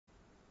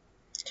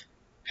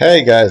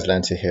Hey guys,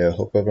 Lancer here.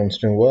 Hope everyone's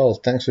doing well.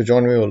 Thanks for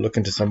joining me. We'll look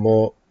into some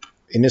more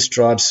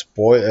Innistrad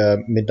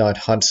Midnight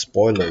Hunt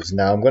spoilers.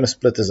 Now, I'm going to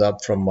split this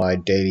up from my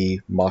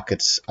daily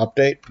markets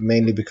update,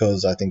 mainly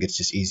because I think it's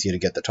just easier to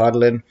get the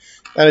title in,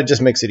 and it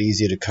just makes it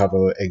easier to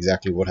cover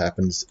exactly what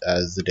happens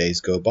as the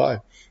days go by.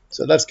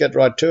 So let's get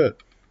right to it.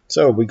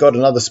 So we got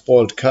another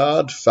spoiled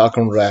card,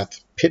 Falcon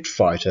Wrath Pit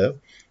Fighter.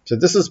 So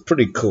this is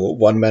pretty cool,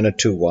 1 mana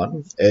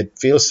 2/1. It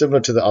feels similar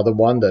to the other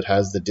one that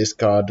has the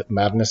discard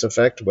madness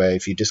effect, where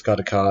if you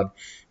discard a card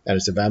and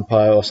it's a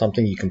vampire or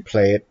something, you can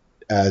play it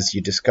as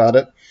you discard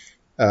it,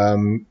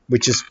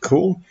 which is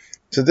cool.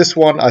 So this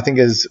one I think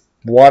is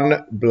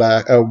one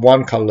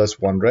colorless,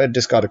 one red,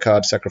 discard a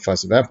card,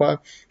 sacrifice a vampire,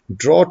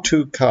 draw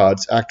 2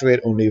 cards,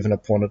 activate only if an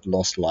opponent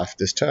lost life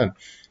this turn.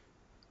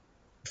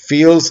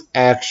 Feels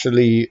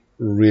actually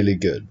really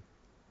good.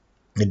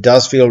 It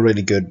does feel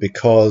really good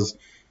because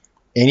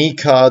any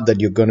card that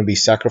you're going to be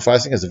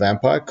sacrificing as a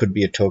vampire could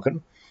be a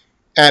token.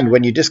 And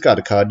when you discard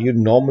a card, you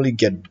normally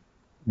get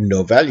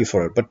no value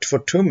for it. But for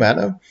 2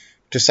 mana,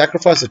 to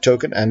sacrifice a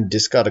token and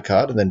discard a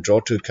card and then draw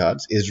 2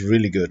 cards is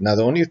really good. Now,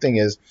 the only thing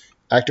is,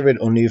 activate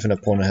only if an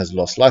opponent has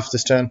lost life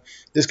this turn.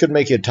 This could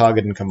make you a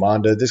target in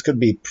Commander. This could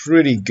be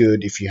pretty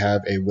good if you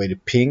have a way to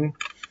ping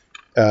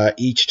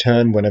each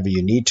turn whenever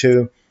you need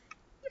to.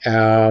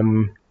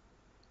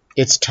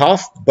 It's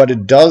tough, but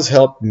it does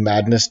help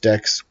Madness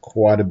decks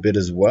quite a bit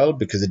as well,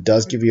 because it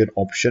does give you an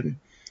option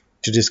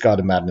to discard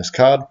a Madness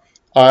card.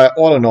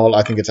 All in all,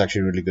 I think it's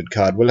actually a really good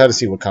card. We'll have to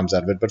see what comes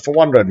out of it, but for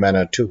 1 red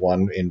mana,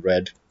 2/1 in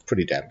red,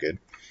 pretty damn good.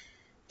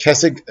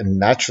 Kessig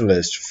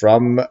Naturalist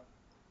from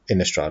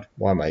Innistrad.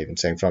 Why am I even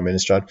saying from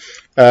Innistrad?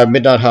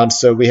 Midnight Hunt,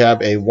 so we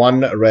have a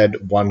 1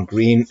 red, 1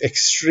 green,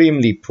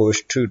 extremely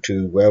pushed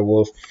 2/2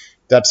 werewolf.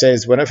 That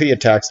says, whenever he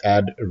attacks,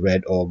 add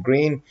red or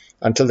green.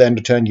 Until the end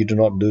of turn, you do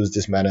not lose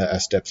this mana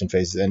as steps and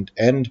phases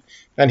end.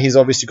 And he's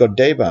obviously got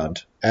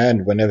Daybound.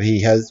 And whenever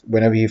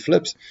he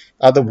flips,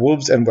 other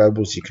wolves and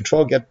werewolves you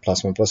control get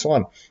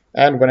 +1/+1.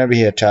 And whenever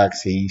he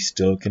attacks, he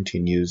still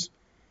continues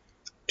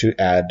to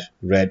add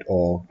red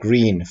or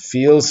green.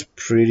 Feels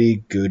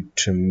pretty good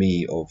to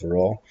me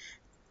overall.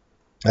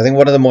 I think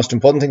one of the most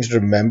important things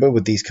to remember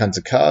with these kinds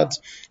of cards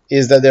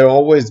is that they're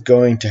always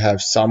going to have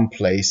some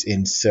place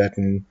in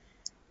certain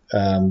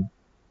kind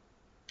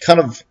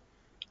of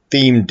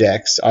theme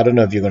decks. I don't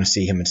know if you're going to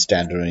see him in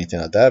standard or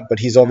anything like that, but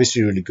he's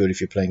obviously really good if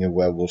you're playing a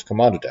werewolf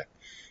commander deck.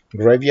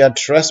 Graveyard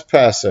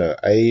Trespasser,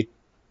 a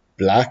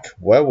black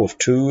werewolf,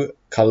 2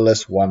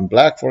 colorless, 1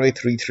 black for a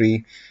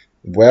 3/3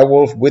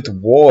 werewolf with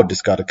ward.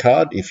 Discard a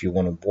card if you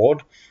want to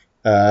ward.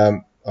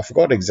 I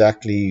forgot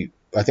exactly.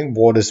 I think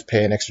ward is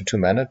pay an extra 2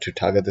 mana to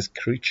target this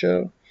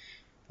creature.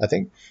 I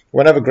think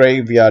whenever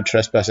Graveyard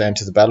Trespasser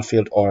enters the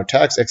battlefield or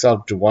attacks, exile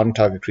up to 1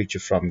 target creature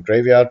from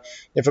graveyard.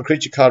 If a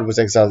creature card was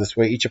exiled this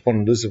way, each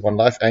opponent loses 1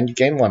 life and you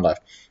gain 1 life.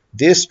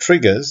 This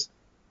triggers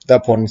the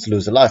opponents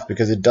lose a life,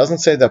 because it doesn't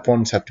say the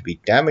opponents have to be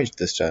damaged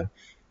this turn. It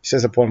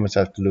says opponents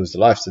have to lose the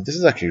life. So this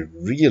is actually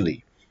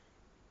really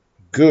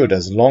good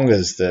as long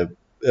as the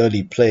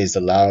early plays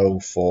allow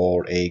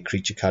for a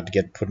creature card to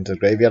get put into the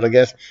graveyard, I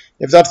guess.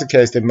 If that's the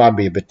case, it might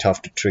be a bit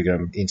tough to trigger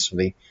them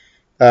instantly.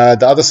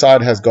 The other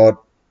side has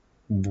got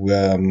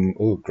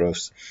oh,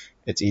 gross.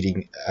 It's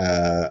eating.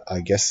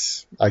 I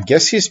guess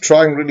he's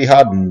trying really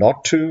hard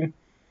not to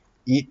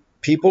eat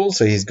people,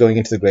 so he's going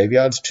into the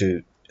graveyards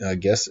to, I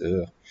guess.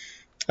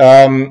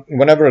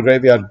 Whenever a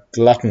graveyard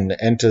glutton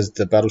enters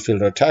the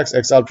battlefield or attacks,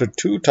 exile to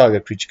 2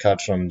 target creature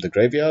cards from the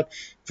graveyard.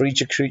 For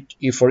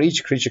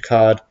each creature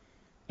card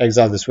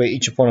exiled this way,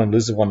 each opponent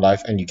loses 1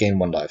 life and you gain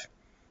 1 life.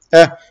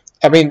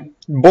 I mean,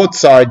 both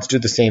sides do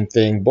the same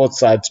thing. Both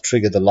sides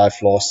trigger the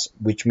life loss,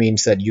 which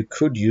means that you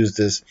could use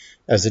this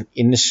as an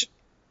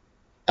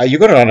you're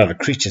going to run out of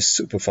creatures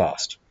super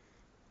fast.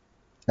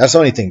 That's the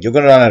only thing. You're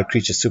going to run out of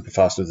creatures super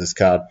fast with this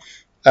card.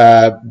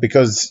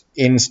 Because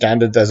in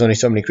Standard, there's only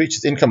so many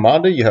creatures. In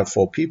Commander, you have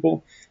 4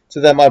 people. So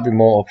there might be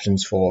more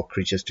options for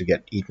creatures to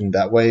get eaten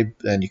that way.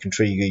 And you can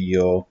trigger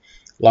your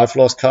life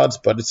loss cards,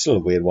 but it's still a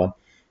weird one.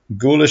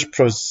 Ghoulish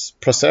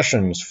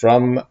Processions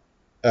from...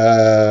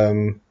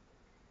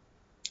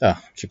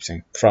 keep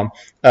saying from.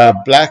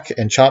 Black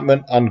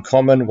enchantment,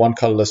 uncommon, 1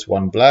 colorless,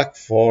 1 black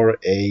for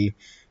a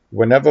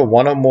whenever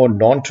 1 or more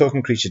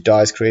non-token creature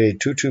dies, create a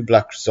 2/2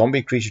 black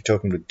zombie creature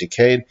token with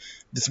decayed.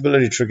 This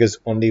ability triggers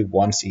only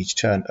once each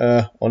turn.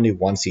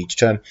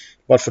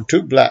 But for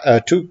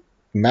 2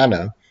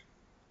 mana,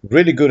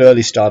 really good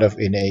early starter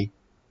in a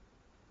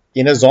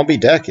zombie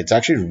deck. It's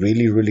actually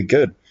really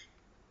good.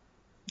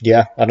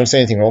 Yeah, I don't see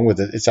anything wrong with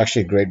it. It's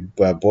actually a great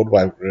board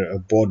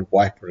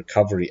wipe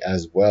recovery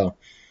as well.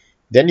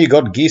 Then you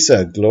got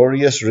Gisa,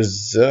 Glorious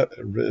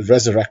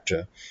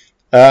Resurrector.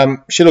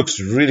 She looks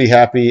really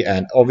happy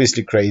and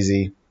obviously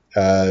crazy,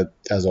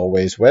 as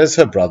always. Where's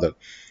her brother?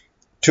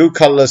 2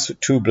 colorless,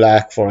 2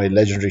 black for a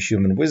legendary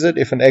human wizard.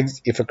 If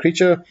a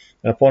creature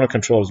an opponent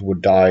controls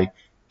would die,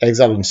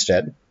 exile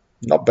instead.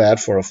 Not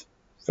bad for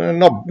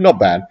not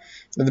bad.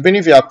 At the beginning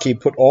of your upkeep,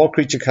 put all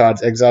creature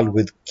cards exiled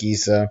with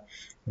Gisa,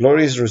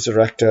 Glorious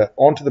Resurrector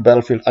onto the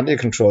battlefield under your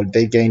control.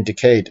 They gain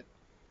Decayed.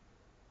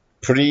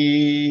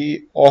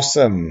 Pretty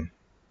awesome.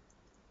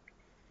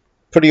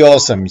 Pretty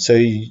awesome. So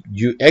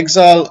you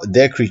exile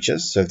their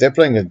creatures. So if they're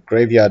playing a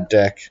graveyard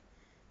deck,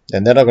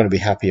 then they're not going to be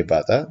happy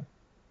about that.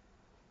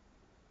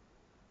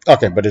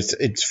 Okay, but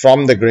it's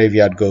from the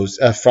graveyard goes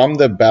from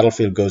the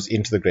battlefield goes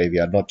into the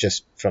graveyard, not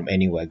just from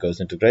anywhere goes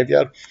into the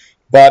graveyard.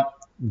 But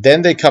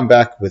then they come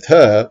back with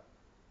her,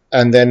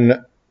 and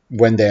then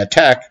when they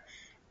attack,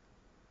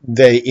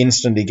 they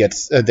instantly get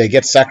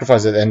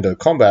sacrificed at the end of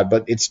combat.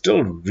 But it's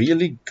still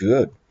really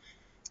good,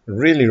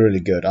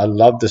 really good. I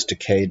love this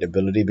decayed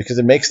ability because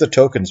it makes the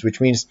tokens, which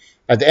means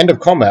at the end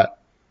of combat,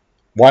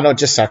 why not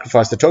just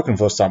sacrifice the token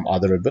for some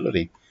other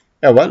ability?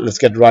 Oh, well, let's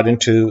get right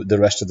into the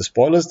rest of the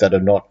spoilers that are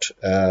not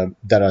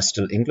that are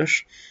still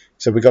English.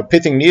 So we got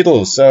Pithing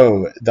Needles.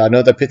 So I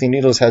know that Pithing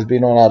Needles has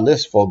been on our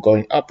list for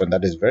going up, and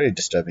that is very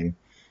disturbing.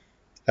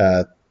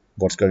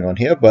 What's going on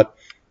here? But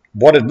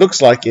what it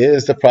looks like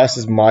is the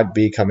prices might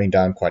be coming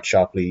down quite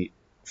sharply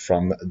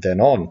from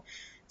then on.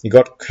 You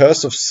got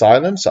Curse of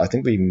Silence. I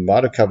think we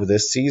might have covered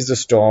this. Seize the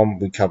Storm.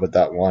 We covered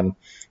that one.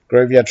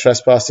 Graveyard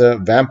Trespasser.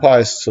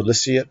 Vampire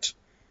Solicite.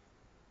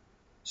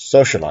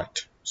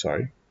 Socialite.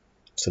 Sorry.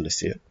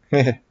 Solicite.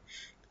 I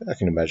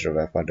can imagine a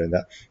vampire doing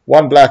that.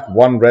 1 black,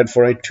 1 red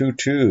for a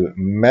 2/2.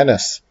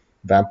 Menace.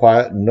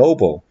 Vampire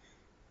Noble.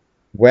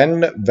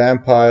 When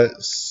Vampire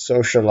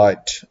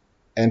Socialite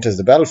enters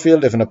the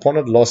battlefield, if an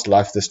opponent lost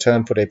life this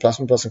turn, put a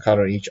 +1/+1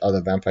 counter on each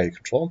other vampire you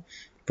control.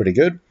 Pretty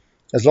good.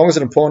 As long as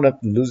an opponent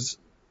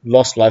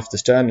lost life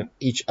this turn,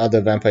 each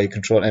other vampire you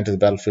control enter the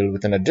battlefield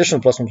with an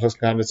additional +1/+1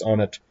 counters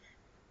on it.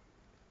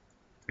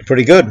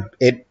 Pretty good.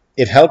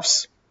 It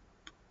helps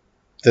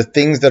the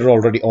things that are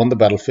already on the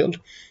battlefield,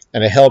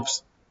 and it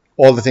helps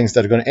all the things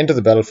that are going to enter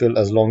the battlefield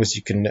as long as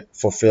you can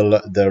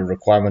fulfill the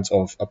requirements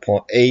of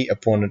a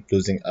opponent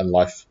losing a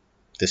life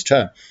this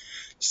turn.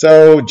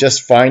 So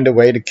just find a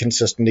way to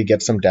consistently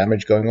get some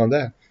damage going on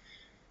there.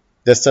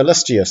 The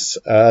Celestius,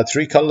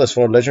 3 colorless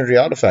for a legendary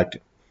artifact.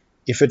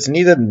 If it's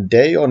neither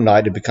day or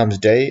night, it becomes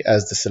day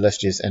as the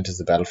Celestius enters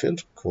the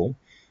battlefield. Cool.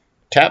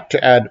 Tap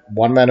to add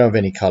 1 mana of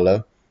any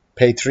color.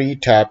 Pay 3,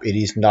 tap, it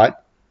is night.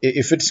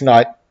 If it's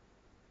night,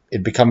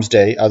 it becomes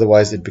day,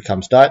 otherwise it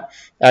becomes night.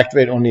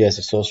 Activate only as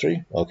a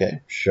sorcery.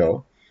 Okay,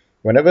 sure.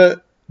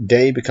 Whenever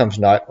day becomes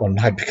night or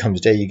night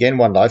becomes day, you gain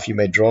 1 life. You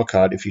may draw a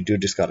card. If you do,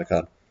 discard a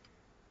card.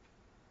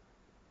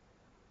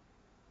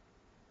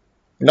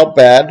 Not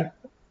bad.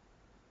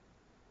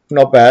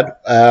 Not bad.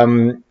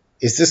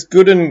 Is this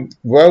good in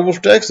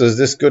werewolf decks, or is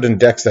this good in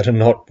decks that are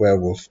not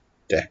werewolf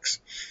decks?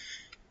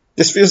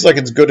 This feels like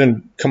it's good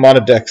in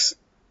commander decks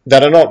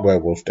that are not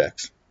werewolf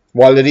decks.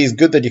 While it is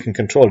good that you can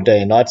control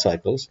day and night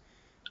cycles,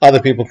 other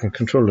people can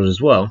control it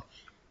as well.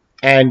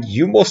 And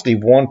you mostly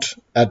want,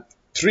 at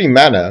 3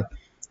 mana,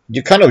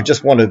 you kind of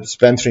just want to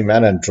spend 3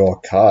 mana and draw a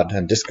card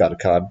and discard a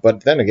card.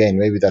 But then again,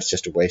 maybe that's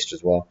just a waste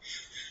as well.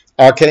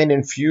 Arcane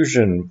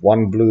Infusion,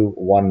 1 blue,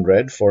 1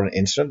 red for an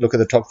instant. Look at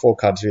the top 4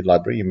 cards of your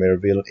library. You may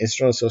reveal an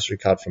instant or sorcery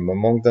card from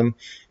among them.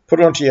 Put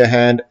it onto your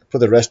hand. Put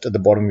the rest at the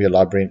bottom of your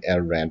library in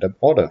a random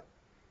order.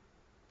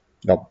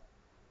 Not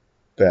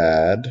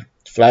bad.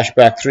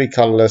 Flashback, 3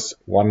 colorless,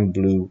 1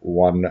 blue,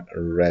 1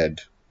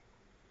 red.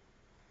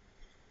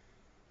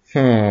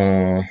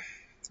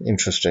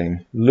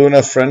 Interesting.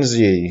 Lunar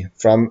Frenzy.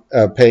 From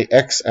pay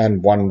X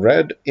and 1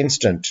 red.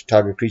 Instant.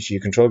 Target creature you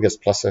control gets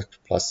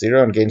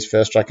 +X/+0 and gains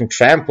first strike and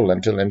trample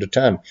until end of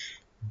turn.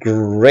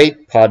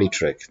 Great party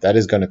trick. That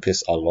is going to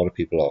piss a lot of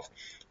people off.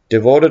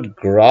 Devoted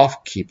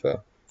Graph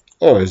Keeper.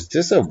 Oh, is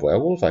this a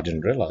werewolf? I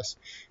didn't realize.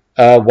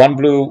 1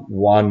 blue,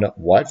 1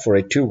 white for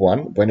a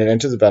 2/1. When it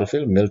enters the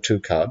battlefield, mill 2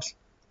 cards.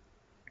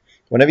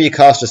 Whenever you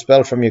cast a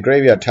spell from your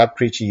graveyard, tap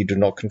creature you do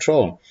not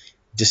control.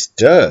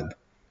 Disturb.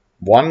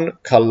 1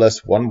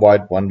 colorless, 1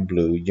 white, 1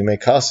 blue. You may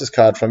cast this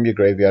card from your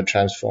graveyard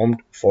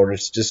transformed for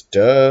its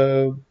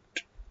disturbed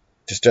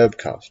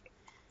cast.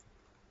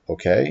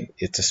 Okay,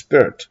 it's a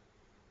spirit.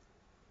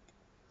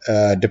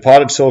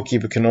 Departed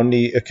Soulkeeper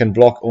can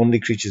block only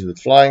creatures with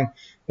flying.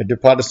 A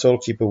Departed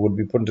Soulkeeper would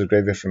be put into the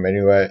graveyard from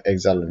anywhere,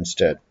 exiled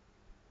instead.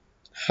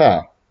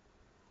 Huh.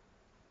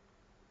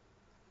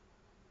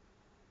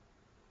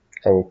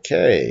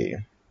 Okay.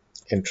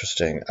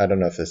 Interesting. I don't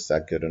know if it's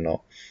that good or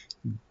not.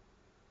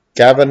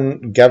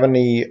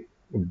 Gavany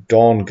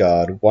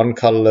Dawnguard, 1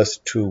 colorless,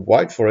 2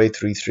 white for a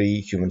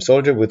 3/3 human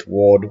soldier with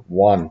ward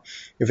 1.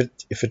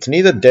 If it's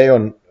neither day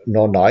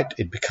nor night,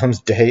 it becomes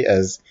day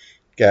as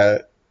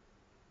Gavany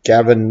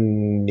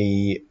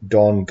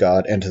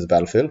Dawnguard enters the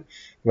battlefield.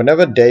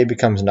 Whenever day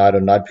becomes night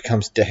or night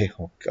becomes day,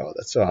 oh god,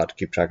 that's so hard to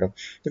keep track of.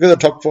 Look at the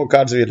top 4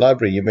 cards of your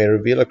library. You may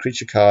reveal a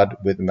creature card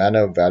with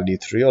mana value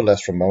 3 or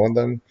less from among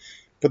them.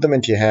 Put them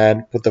into your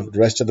hand. Put the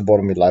rest at the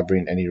bottom of your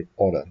library in any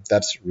order.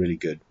 That's really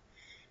good.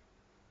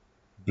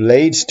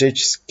 Blade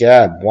Stitch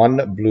Scab,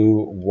 1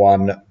 blue,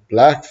 1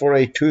 black for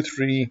a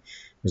 2/3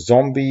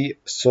 zombie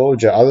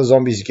soldier. Other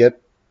zombies get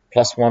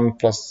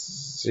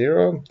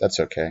 +1/+0. That's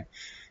okay.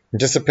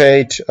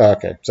 Anticipate.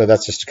 Okay, so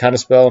that's just a counter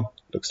spell.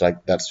 Looks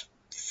like that's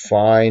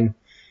fine.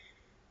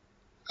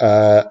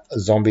 A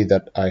zombie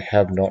that I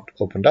have not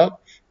opened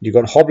up. You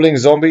got Hobbling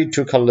Zombie,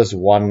 2 colorless,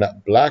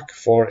 1 black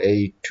for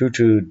a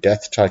 2/2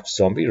 Death Touch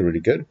zombie, really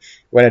good.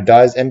 When it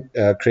dies,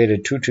 create a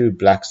 2/2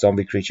 black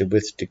zombie creature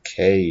with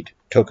Decayed,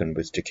 token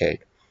with Decayed.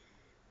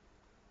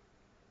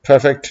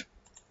 Perfect.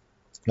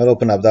 I'll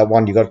open up that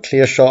one. You got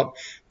Clear Shot,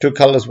 2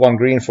 colors, 1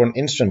 green for an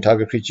instant.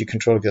 Target creature you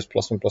control gets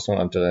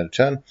 +1/+1 until end of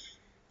turn.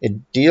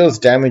 It deals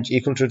damage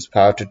equal to its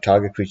power to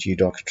target creature you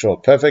don't control.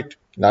 Perfect.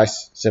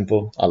 Nice.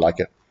 Simple. I like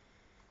it.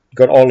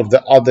 Got all of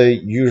the other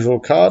usual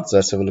cards.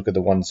 Let's have a look at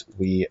the ones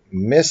we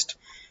missed.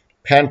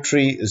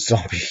 Pantry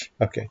Zombie.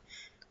 Okay.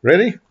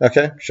 Really?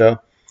 Okay, sure.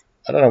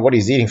 I don't know what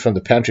he's eating from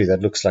the pantry that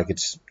looks like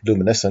it's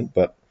luminescent,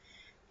 but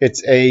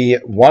it's a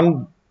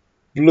 1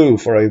 blue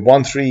for a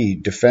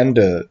 1/3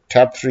 defender.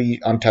 Tap 3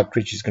 untap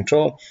creatures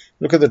control.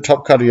 Look at the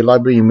top card of your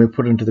library, you may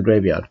put it into the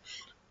graveyard.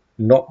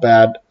 Not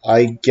bad.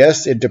 I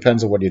guess it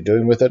depends on what you're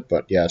doing with it,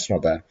 but yeah, it's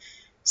not bad.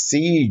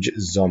 Siege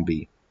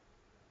Zombie.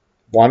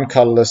 1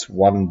 colorless,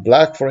 1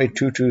 black for a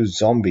 2/2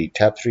 zombie.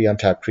 Tap 3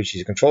 untap creatures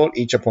you control.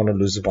 Each opponent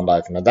loses 1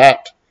 life. Now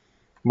that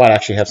might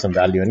actually have some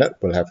value in it.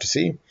 We'll have to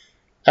see.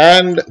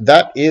 And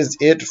that is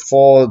it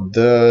for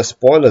the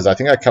spoilers. I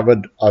think I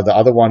covered the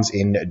other ones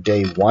in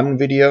day 1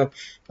 video.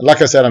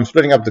 Like I said, I'm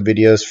splitting up the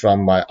videos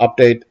from my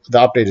update. The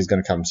update is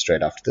going to come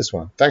straight after this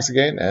one. Thanks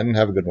again and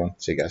have a good one.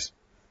 See you guys.